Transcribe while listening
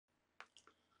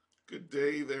Good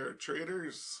day there,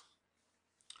 traders.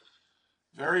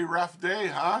 Very rough day,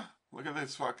 huh? Look at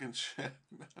this fucking shit,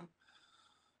 man.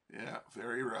 Yeah,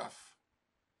 very rough.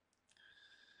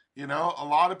 You know, a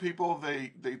lot of people,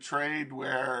 they trade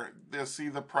where they'll see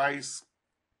the price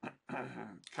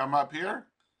come up here,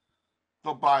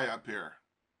 they'll buy up here.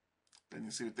 Then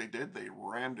you see what they did? They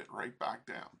rammed it right back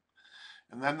down.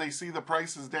 And then they see the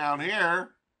prices down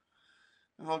here,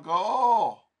 and they'll go,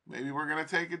 oh, maybe we're going to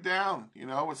take it down, you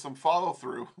know, with some follow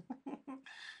through.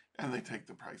 And they take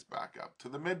the price back up to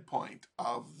the midpoint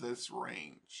of this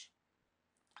range.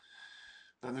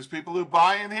 Then there's people who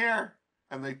buy in here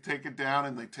and they take it down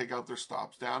and they take out their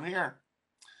stops down here.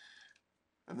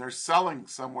 And they're selling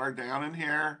somewhere down in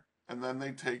here and then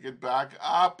they take it back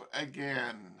up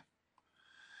again.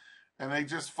 And they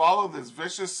just follow this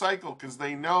vicious cycle because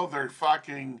they know they're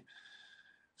fucking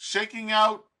shaking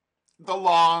out the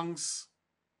longs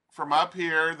from up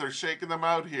here. They're shaking them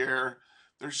out here.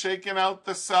 They're shaking out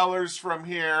the sellers from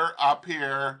here up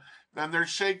here. Then they're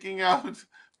shaking out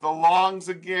the longs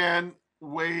again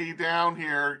way down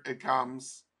here it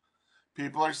comes.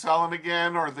 People are selling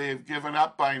again or they've given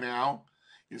up by now.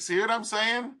 You see what I'm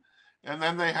saying? And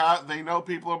then they know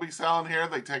people will be selling here,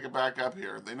 they take it back up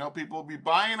here. They know people will be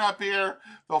buying up here,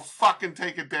 they'll fucking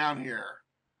take it down here.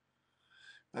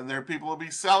 Then there are people who will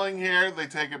be selling here, they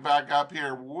take it back up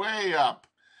here, way up,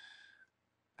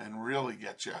 and really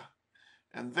get you.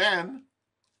 And then,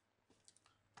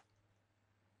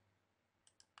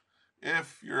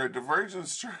 if you're a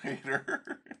divergence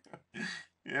trader,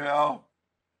 you know,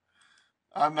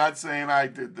 I'm not saying I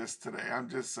did this today, I'm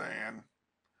just saying.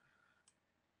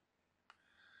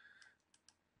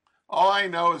 All I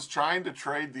know is trying to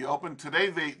trade the open. Today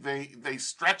they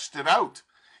stretched it out.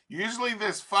 Usually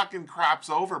this fucking crap's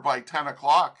over by 10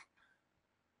 o'clock.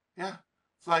 Yeah,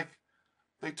 it's like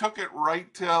they took it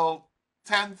right till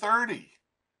 10:30.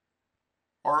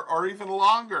 Or even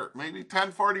longer, maybe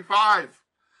 10:45,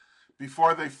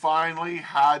 before they finally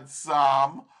had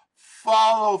some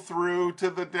follow through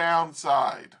to the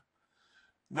downside.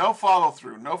 No follow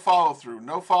through, no follow through,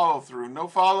 no follow through, no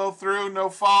follow through, no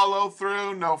follow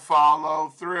through, no follow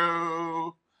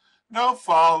through, no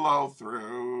follow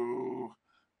through.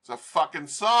 It's a fucking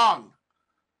song.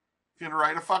 You can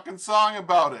write a fucking song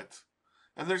about it.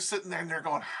 And they're sitting there and they're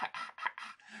going,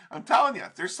 I'm telling you,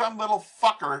 there's some little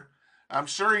fucker. I'm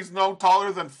sure he's no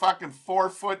taller than fucking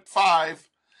 4'5".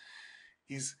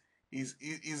 He's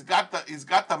got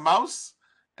the mouse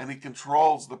and he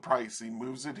controls the price. He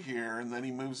moves it here and then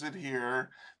he moves it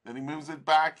here, then he moves it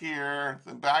back here,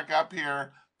 then back up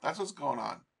here. That's what's going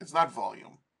on. It's not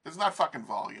volume. It's not fucking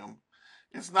volume.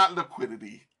 It's not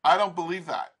liquidity. I don't believe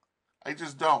that. I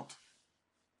just don't.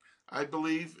 I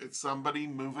believe it's somebody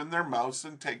moving their mouse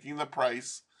and taking the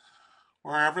price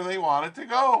wherever they want it to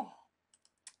go.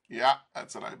 Yeah,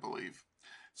 that's what I believe.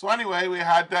 So anyway, we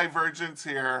had divergence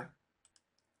here.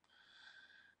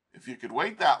 If you could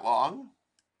wait that long,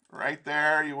 right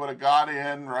there, you would have got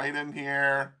in right in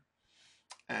here.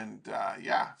 And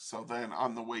yeah, so then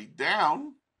on the way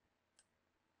down,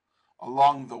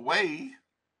 along the way,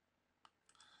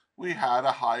 we had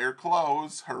a higher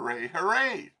close. Hooray,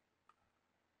 hooray.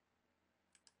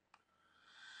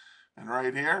 And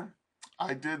right here,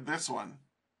 I did this one.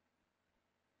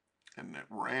 And it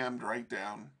rammed right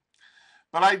down.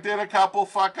 But I did a couple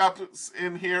fuck ups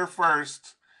in here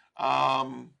first.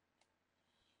 I'd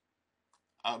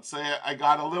say I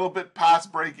got a little bit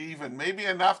past break even. Maybe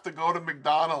enough to go to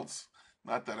McDonald's.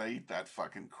 Not that I eat that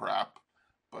fucking crap.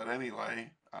 But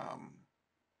anyway,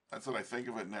 that's what I think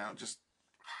of it now. Just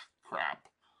crap.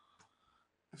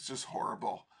 It's just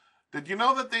horrible. Did you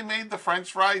know that they made the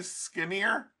French fries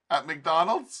skinnier at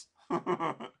McDonald's?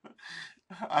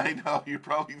 I know, you're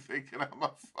probably thinking I'm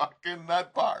a fucking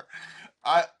nut bar.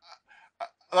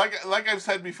 Like I've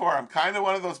said before, I'm kind of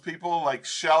one of those people like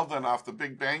Sheldon off the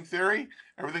Big Bang Theory.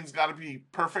 Everything's got to be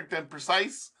perfect and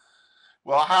precise.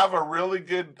 Well, I have a really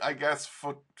good, I guess,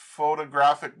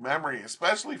 photographic memory,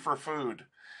 especially for food.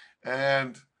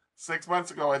 And 6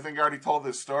 months ago, I think I already told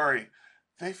this story.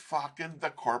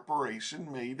 The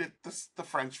corporation made it the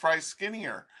French fries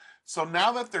skinnier. So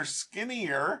now that they're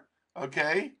skinnier,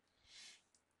 okay,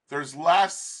 there's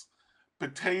less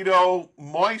potato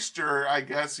moisture, I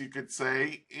guess you could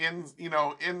say, in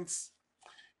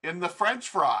the French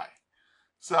fry.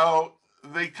 So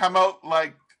they come out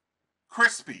like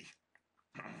crispy.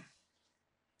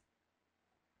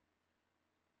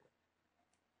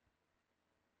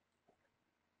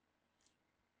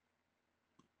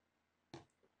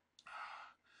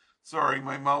 Sorry,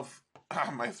 my mouth,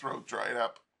 my throat dried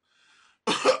up.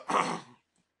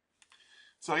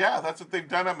 So yeah, that's what they've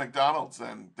done at McDonald's,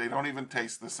 and they don't even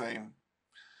taste the same.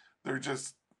 They're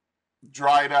just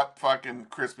dried up fucking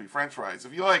crispy French fries.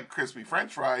 If you like crispy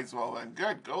French fries, well then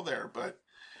good, go there. But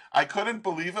I couldn't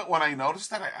believe it when I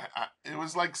noticed it. It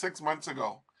was like 6 months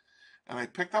ago, and I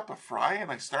picked up a fry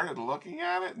and I started looking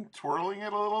at it and twirling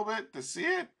it a little bit to see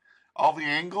it, all the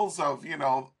angles of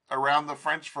around the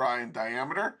French fry in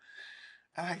diameter,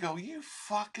 and I go, you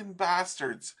fucking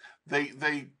bastards!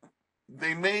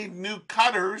 They made new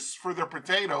cutters for their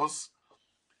potatoes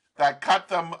that cut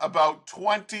them about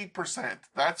 20%.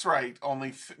 That's right,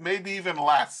 only maybe even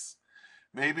less.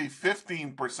 Maybe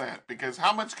 15%, because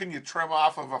how much can you trim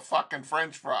off of a fucking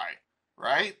French fry,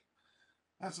 right?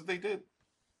 That's what they did.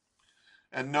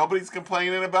 And nobody's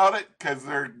complaining about it because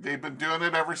they've been doing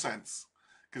it ever since.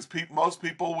 Because most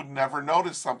people would never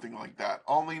notice something like that.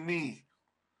 Only me.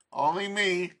 Only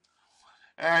me.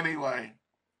 Anyway.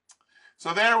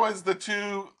 So there was the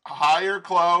two higher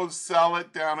close, sell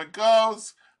it, down it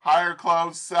goes. Higher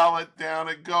close, sell it, down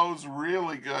it goes.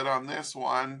 Really good on this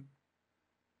one.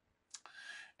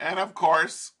 And of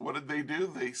course, what did they do?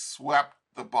 They swept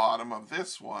the bottom of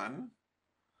this one.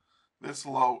 This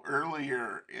low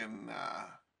earlier in,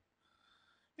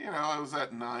 it was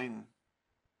at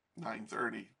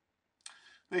 9:30.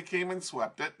 They came and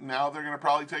swept it. Now they're going to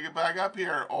probably take it back up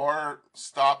here or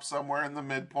stop somewhere in the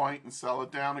midpoint and sell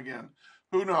it down again.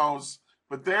 Who knows?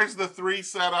 But there's the three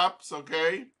setups,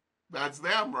 okay? That's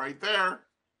them right there.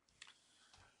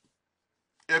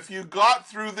 If you got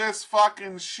through this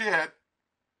fucking shit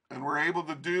and were able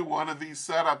to do one of these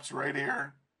setups right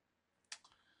here,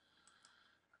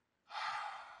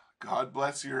 God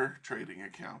bless your trading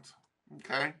account,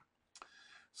 okay?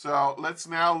 So let's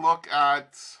now look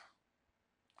at,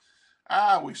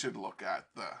 we should look at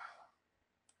the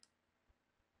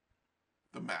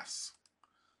mess,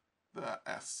 the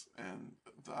S and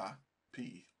the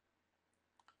P.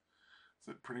 Is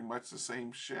it pretty much the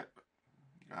same shit?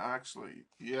 Actually,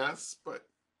 yes, but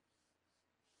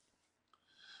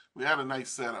we had a nice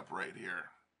setup right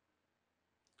here.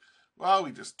 Well,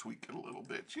 we just tweak it a little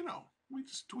bit, we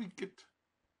just tweak it.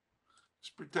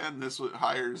 Just pretend this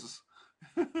hires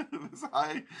this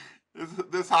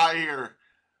high here.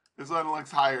 This one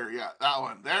looks higher. Yeah, that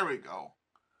one. There we go.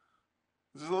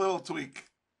 Just a little tweak.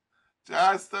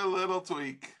 Just a little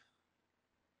tweak.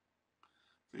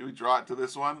 See, we draw it to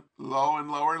this one. Low and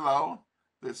lower low.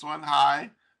 This one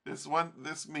high. This one,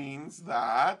 this means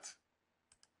that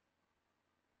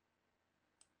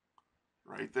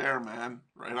right there, man.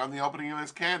 Right on the opening of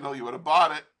this candle, you would have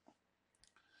bought it.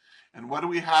 And what do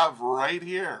we have right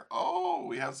here? Oh,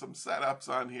 we have some setups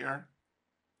on here.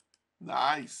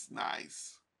 Nice,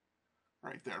 nice.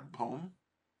 Right there, boom.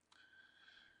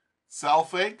 Sell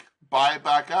fake, buy it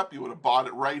back up. You would have bought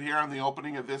it right here on the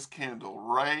opening of this candle,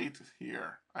 right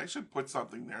here. I should put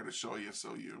something there to show you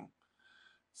so you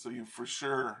for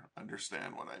sure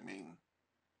understand what I mean.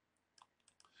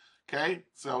 Okay,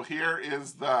 so here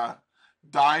is the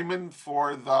diamond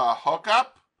for the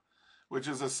hookup, which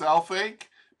is a sell fake.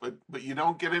 But you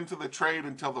don't get into the trade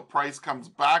until the price comes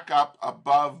back up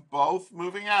above both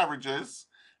moving averages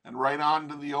and right on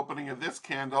to the opening of this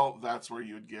candle. That's where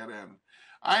you'd get in.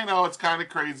 I know it's kind of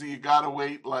crazy. You got to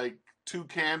wait like 2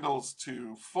 candles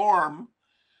to form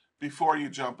before you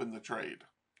jump in the trade,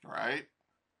 right?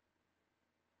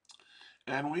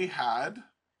 And we had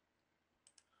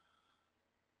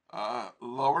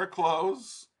lower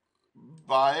close,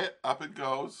 buy it, up it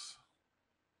goes.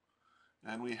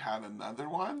 And we had another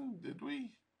one, did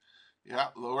we? Yeah,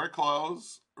 lower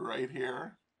close right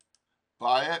here.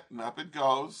 Buy it and up it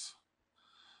goes.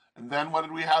 And then what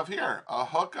did we have here? A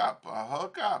hookup, a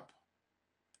hookup.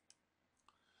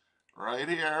 Right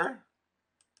here.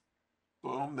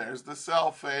 Boom, there's the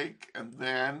sell fake. And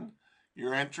then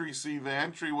your entry, see, the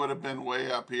entry would have been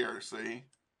way up here, see?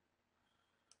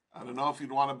 I don't know if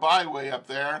you'd want to buy way up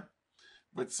there,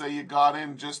 but say you got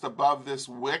in just above this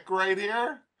wick right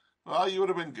here. Well, you would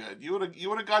have been good. You would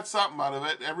have got something out of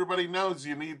it. Everybody knows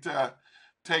you need to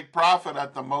take profit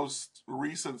at the most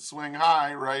recent swing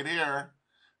high right here.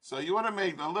 So you would have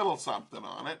made a little something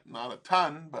on it. Not a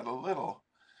ton, but a little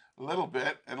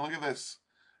bit. And look at this.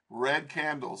 Red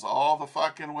candles all the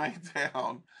fucking way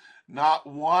down. Not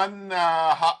one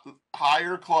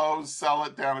higher close, sell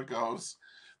it, down it goes.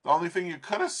 The only thing you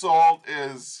could have sold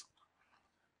is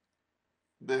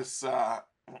this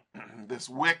this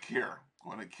wick here.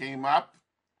 When it came up,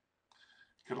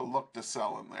 could have looked to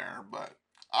sell in there, but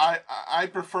I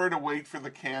prefer to wait for the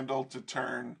candle to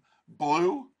turn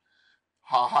blue,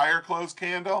 a higher close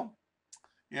candle,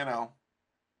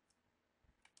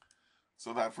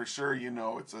 so that for sure you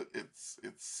know it's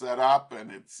set up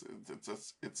and it's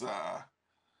a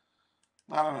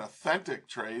not an authentic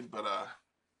trade, but a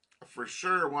for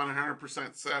sure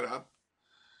 100% setup,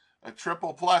 a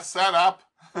triple plus setup.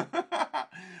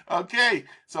 Okay,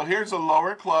 so here's a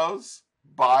lower close.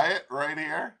 Buy it right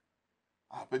here.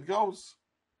 Up it goes.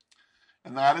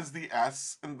 And that is the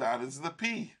S and that is the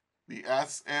P. The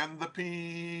S and the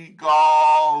P.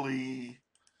 Golly.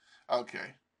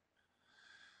 Okay.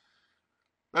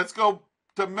 Let's go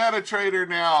to MetaTrader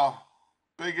now.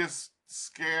 Biggest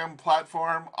scam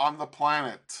platform on the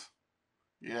planet.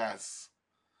 Yes.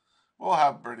 We'll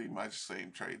have pretty much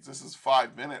same trades. This is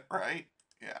 5 minute, right?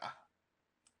 Yeah.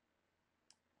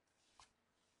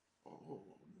 Oh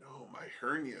no, my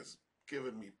hernia's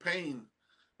giving me pain.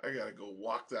 I gotta go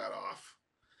walk that off.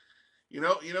 You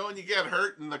know when you get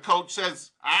hurt and the coach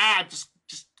says, just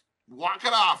walk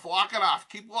it off,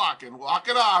 keep walking, walk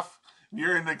it off. And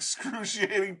you're in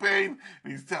excruciating pain,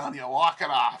 and he's telling you, walk it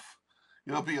off.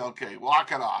 You'll be okay,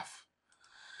 walk it off.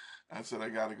 That's what I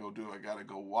gotta go do. I gotta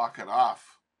go walk it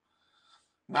off.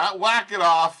 Not whack it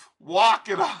off, walk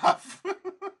it off.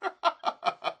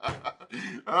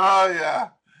 Oh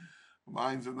yeah.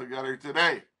 Mine's in the gutter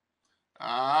today.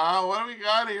 What do we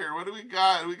got here? What do we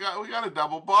got? We got a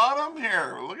double bottom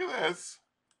here. Look at this.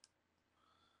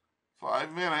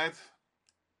 5 minute.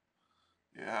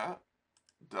 Yeah.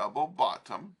 Double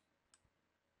bottom.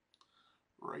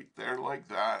 Right there like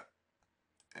that.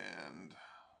 And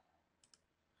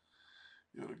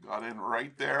you would have got in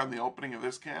right there on the opening of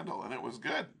this candle, and it was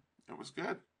good. It was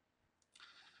good.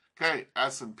 Okay,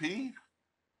 S&P.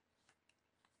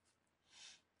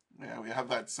 Yeah, we have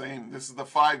that same. This is the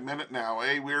 5 minute now.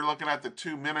 Hey, we're looking at the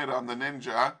 2 minute on the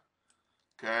Ninja.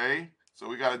 Okay, so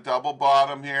we got a double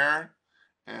bottom here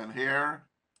and here.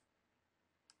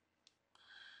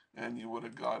 And you would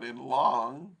have got in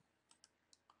long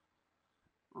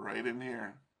right in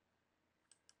here.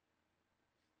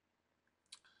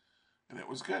 And it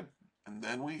was good. And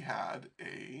then we had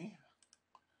a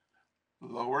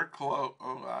lower close.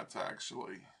 Oh, that's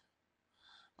actually,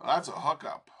 that's a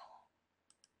hookup.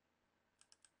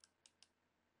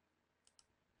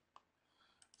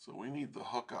 So we need the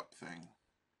hookup thing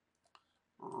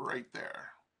right there.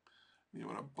 You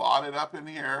would have bought it up in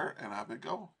here and up it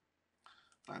go.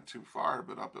 Not too far,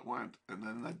 but up it went. And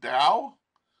then the Dow.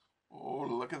 Oh,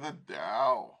 look at the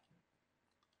Dow.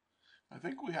 I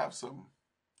think we have some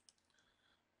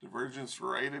divergence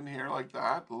right in here like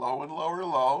that. Low and lower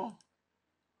low.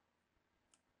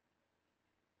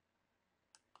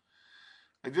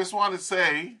 I just want to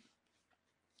say,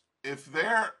 if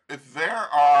there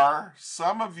are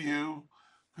some of you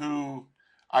who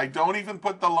I don't even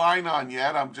put the line on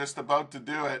yet, I'm just about to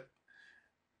do it.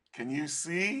 Can you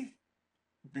see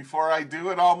before I do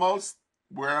it almost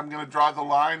where I'm going to draw the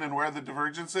line and where the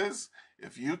divergence is?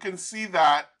 If you can see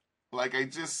that, like I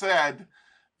just said,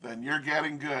 then you're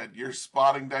getting good. You're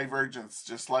spotting divergence,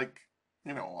 just like,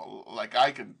 you know, like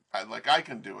I can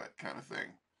do it, kind of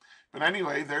thing. But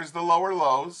anyway, there's the lower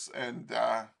lows, and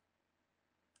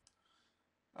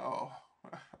oh,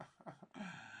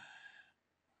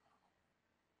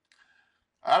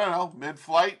 I don't know,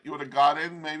 mid-flight, you would have got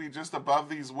in maybe just above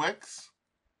these wicks.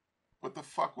 What the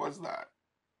fuck was that?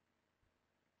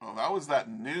 Oh, that was that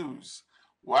news.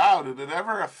 Wow, did it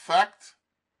ever affect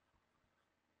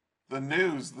the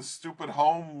news, the stupid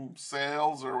home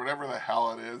sales or whatever the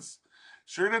hell it is?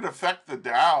 Sure did affect the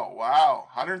Dow. Wow,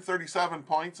 137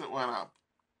 points it went up.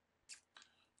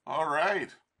 All right.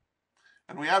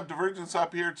 And we have divergence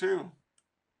up here too.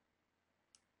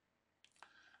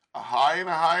 A high and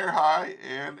a higher high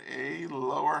and a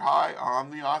lower high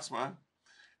on the OSMA.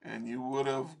 And you would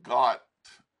have got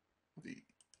the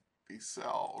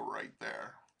sell right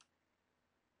there.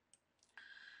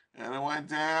 And it went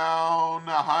down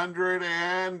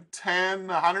 110,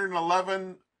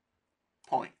 111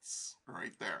 points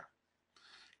right there.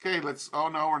 Okay, let's, oh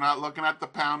no, we're not looking at the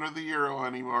pound or the euro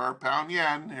anymore. Pound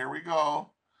yen, here we go.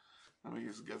 Let me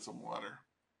just get some water.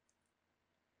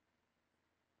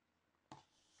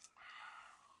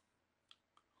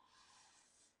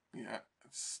 Yeah,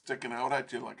 it's sticking out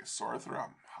at you like a sore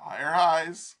thumb. Higher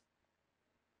highs.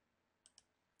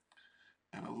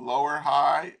 And a lower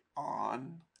high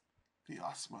on the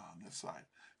OSMA on this side.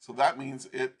 So that means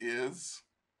it is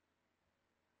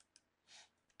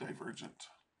divergent.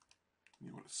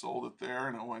 You would have sold it there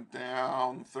and it went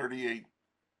down 38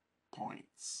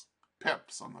 points.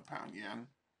 Pips on the pound yen.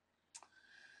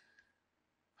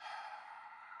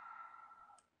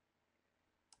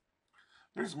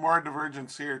 There's more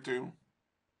divergence here too.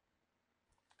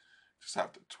 Just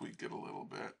have to tweak it a little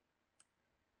bit.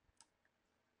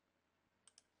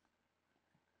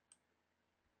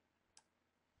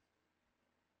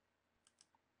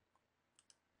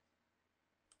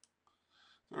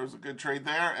 There was a good trade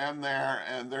there, and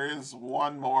there is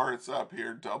one more. It's up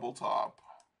here, double top.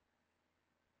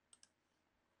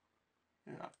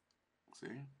 Yeah,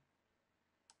 see?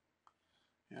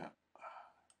 Yeah.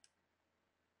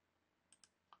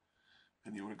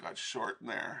 And you would have got short in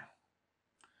there.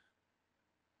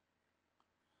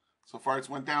 So far, it's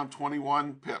went down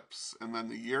 21 pips. And then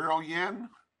the euro yen.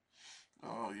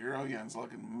 Oh, euro yen's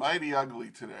looking mighty ugly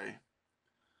today.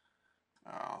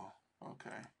 Oh,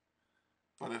 okay.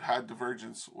 But it had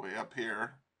divergence way up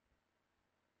here.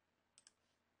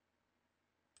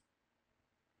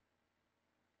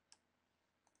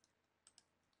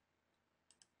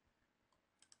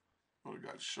 Would have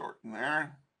got short in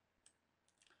there.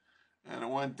 And it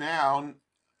went down.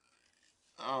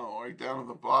 Oh, right down at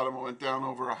the bottom, it went down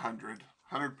over 100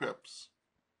 pips.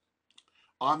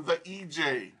 On the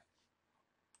EJ.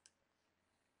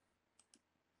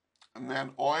 And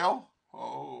then oil.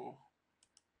 Oh,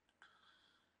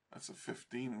 that's a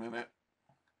 15-minute.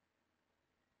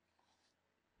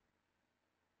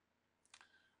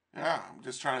 Yeah, I'm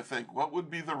just trying to think. What would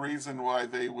be the reason why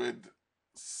they would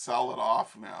sell it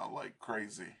off now like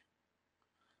crazy?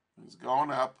 It was going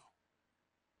up.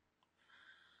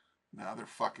 Now they're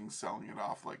fucking selling it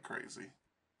off like crazy.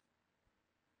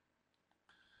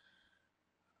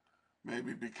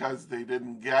 Maybe because they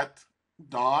didn't get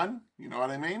Dawn. You know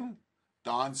what I mean?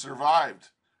 Dawn survived.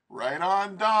 Right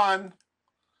on, Dawn.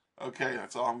 Okay,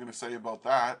 that's all I'm going to say about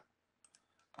that.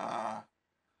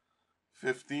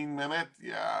 15-minute.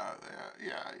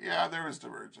 Yeah, there was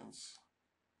divergence.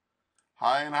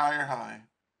 High and higher high.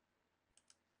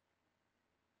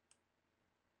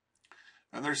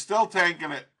 And they're still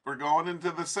tanking it. We're going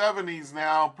into the 70s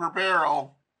now per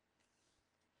barrel.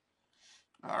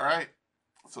 All right.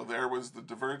 So there was the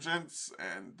divergence,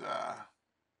 and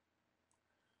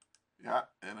yeah,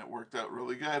 and it worked out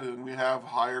really good. And we have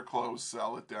higher close,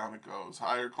 sell it, down it goes.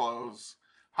 Higher close,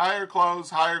 higher close,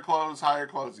 higher close, higher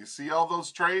close. You see all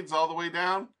those trades all the way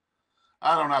down?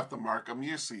 I don't have to mark them.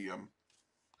 You see them.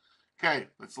 Okay,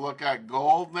 let's look at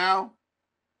gold now.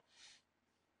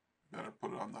 Better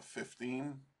put it on the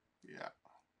 15. Yeah.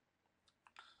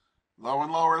 Low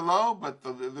and lower low, but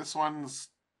this one's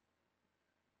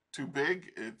too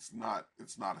big. It's not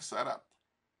a setup.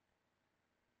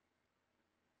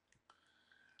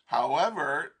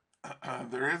 However,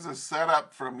 there is a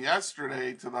setup from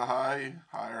yesterday to the higher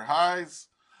highs.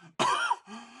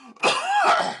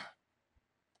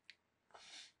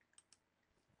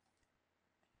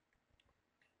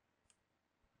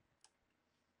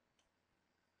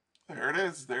 There it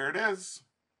is. There it is.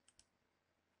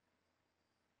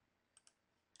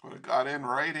 Would have got in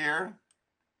right here.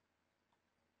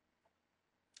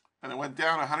 And it went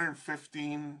down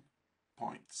 115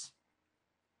 points.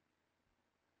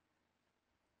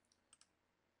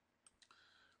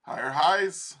 Higher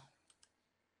highs.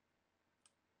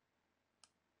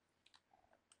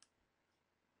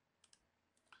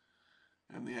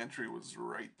 And the entry was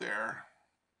right there.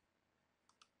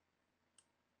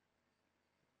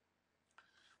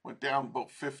 Went down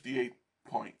about 58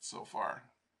 points so far.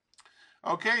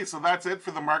 Okay, so that's it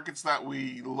for the markets that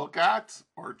we look at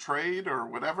or trade or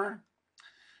whatever.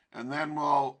 And then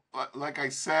we'll, like I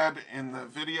said in the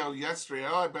video yesterday,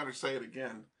 I better say it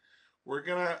again. We're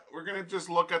gonna just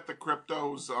look at the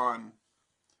cryptos on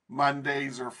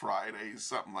Mondays or Fridays,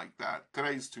 something like that.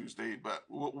 Today's Tuesday, but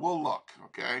we'll look,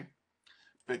 okay?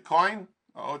 Bitcoin,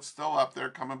 oh, it's still up there,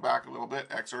 coming back a little bit.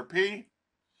 XRP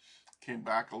came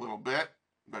back a little bit,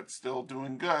 but still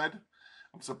doing good.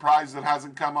 I'm surprised it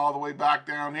hasn't come all the way back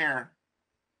down here.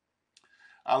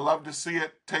 I love to see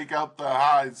it take out the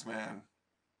highs, man.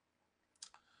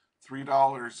 $3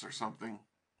 or something.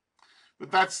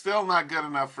 But that's still not good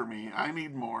enough for me. I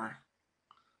need more.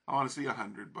 I want to see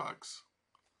 $100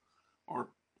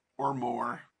 or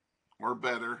more or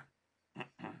better.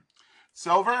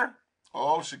 Silver,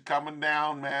 oh, she's coming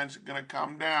down, man. She's gonna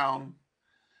come down.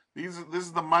 This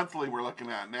is the monthly we're looking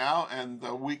at now, and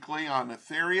the weekly on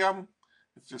Ethereum.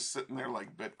 It's just sitting there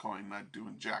like Bitcoin, not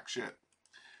doing jack shit.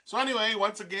 So anyway,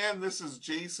 once again, this is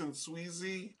Jason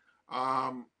Sweezy.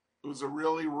 It was a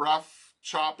really rough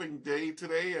chopping day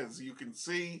today, as you can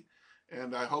see,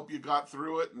 and I hope you got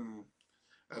through it and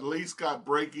at least got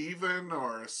break even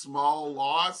or a small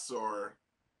loss or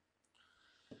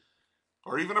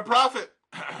even a profit.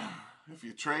 If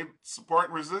you trade support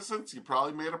and resistance, you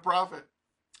probably made a profit.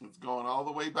 It's going all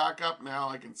the way back up now.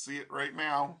 I can see it right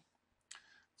now.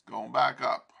 It's going back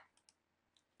up.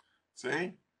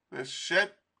 See? This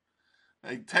shit,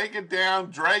 they take it down,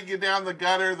 drag you down the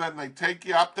gutter, then they take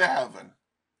you up to heaven.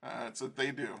 That's what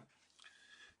they do.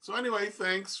 So anyway,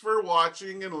 thanks for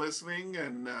watching and listening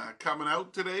and coming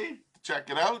out today to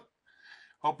check it out.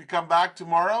 Hope you come back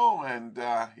tomorrow. And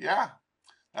yeah,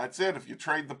 that's it. If you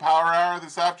trade the power hour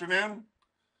this afternoon,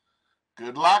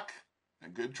 good luck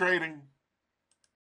and good trading.